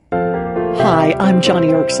Hi, I'm Johnny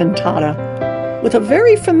Erkson Tada with a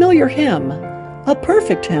very familiar hymn, a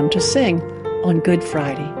perfect hymn to sing on Good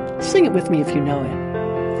Friday. Sing it with me if you know it.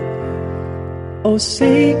 O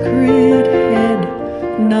sacred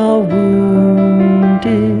head, now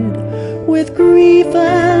wounded, with grief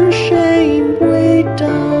and shame weighed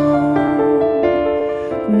down,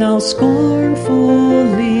 now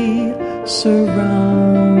scornfully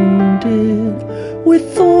surrounded,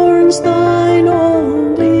 with thorns thine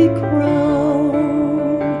only crown.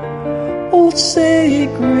 O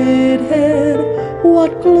sacred head,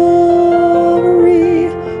 what glory,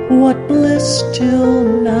 what bliss till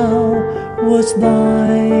now was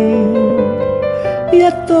thine,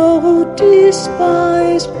 yet though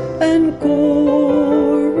despised and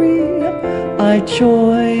gory, I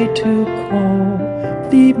joy to call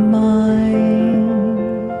thee mine.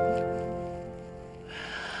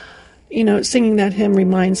 You know, singing that hymn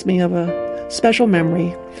reminds me of a special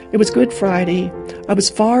memory. It was Good Friday. I was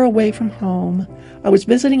far away from home. I was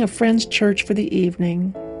visiting a friend's church for the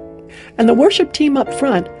evening. And the worship team up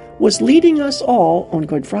front was leading us all on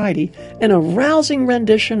Good Friday in a rousing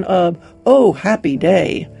rendition of Oh, Happy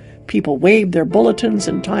Day. People waved their bulletins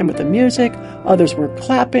in time with the music. Others were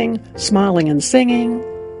clapping, smiling, and singing.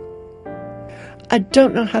 I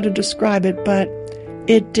don't know how to describe it, but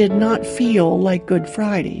it did not feel like Good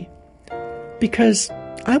Friday, because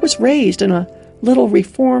I was raised in a little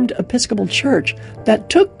Reformed Episcopal church that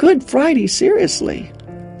took Good Friday seriously.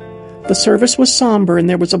 The service was somber, and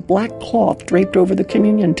there was a black cloth draped over the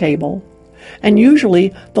communion table. And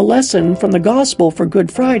usually the lesson from the Gospel for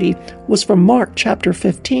Good Friday was from Mark chapter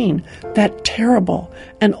 15, that terrible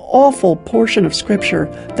and awful portion of Scripture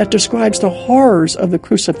that describes the horrors of the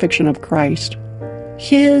crucifixion of Christ.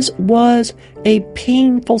 His was a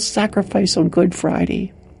painful sacrifice on Good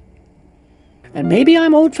Friday. And maybe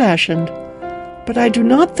I'm old-fashioned, but I do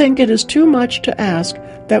not think it is too much to ask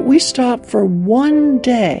that we stop for one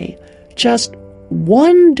day, just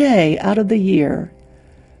one day out of the year,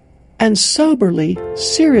 and soberly,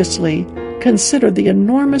 seriously consider the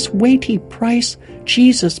enormous, weighty price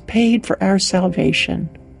Jesus paid for our salvation.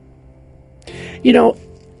 You know,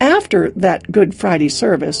 after that Good Friday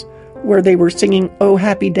service, where they were singing Oh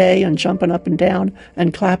Happy Day and jumping up and down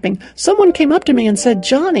and clapping, someone came up to me and said,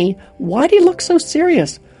 Johnny, why do you look so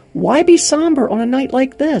serious? Why be somber on a night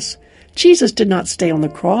like this? Jesus did not stay on the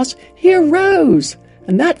cross. He arose,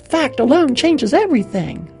 and that fact alone changes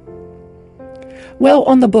everything. Well,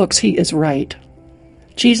 on the books, he is right.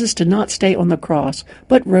 Jesus did not stay on the cross,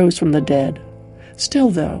 but rose from the dead. Still,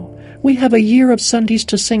 though, we have a year of Sundays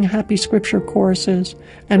to sing happy scripture choruses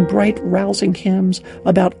and bright, rousing hymns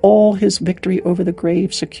about all his victory over the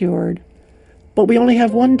grave secured. But we only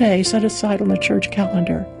have one day set aside on the church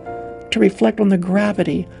calendar to reflect on the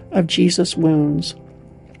gravity of Jesus' wounds.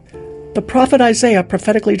 The prophet Isaiah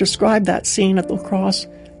prophetically described that scene at the cross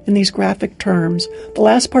in these graphic terms. The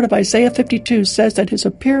last part of Isaiah 52 says that his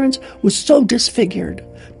appearance was so disfigured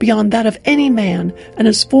beyond that of any man, and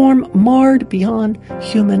his form marred beyond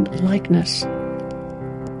human likeness.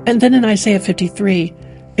 And then in Isaiah 53,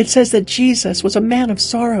 it says that Jesus was a man of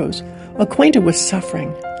sorrows, acquainted with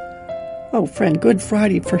suffering. Oh, friend, Good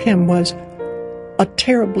Friday for him was a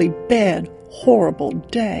terribly bad, horrible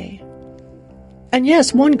day. And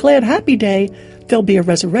yes, one glad, happy day, there'll be a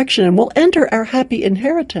resurrection and we'll enter our happy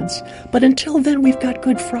inheritance. But until then, we've got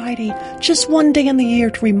Good Friday, just one day in the year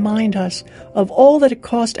to remind us of all that it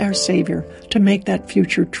cost our Savior to make that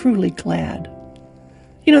future truly glad.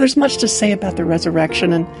 You know, there's much to say about the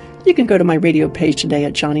resurrection, and you can go to my radio page today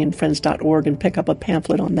at johnnyandfriends.org and pick up a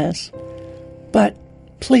pamphlet on this. But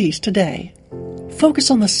please, today,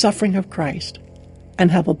 focus on the suffering of Christ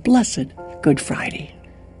and have a blessed Good Friday.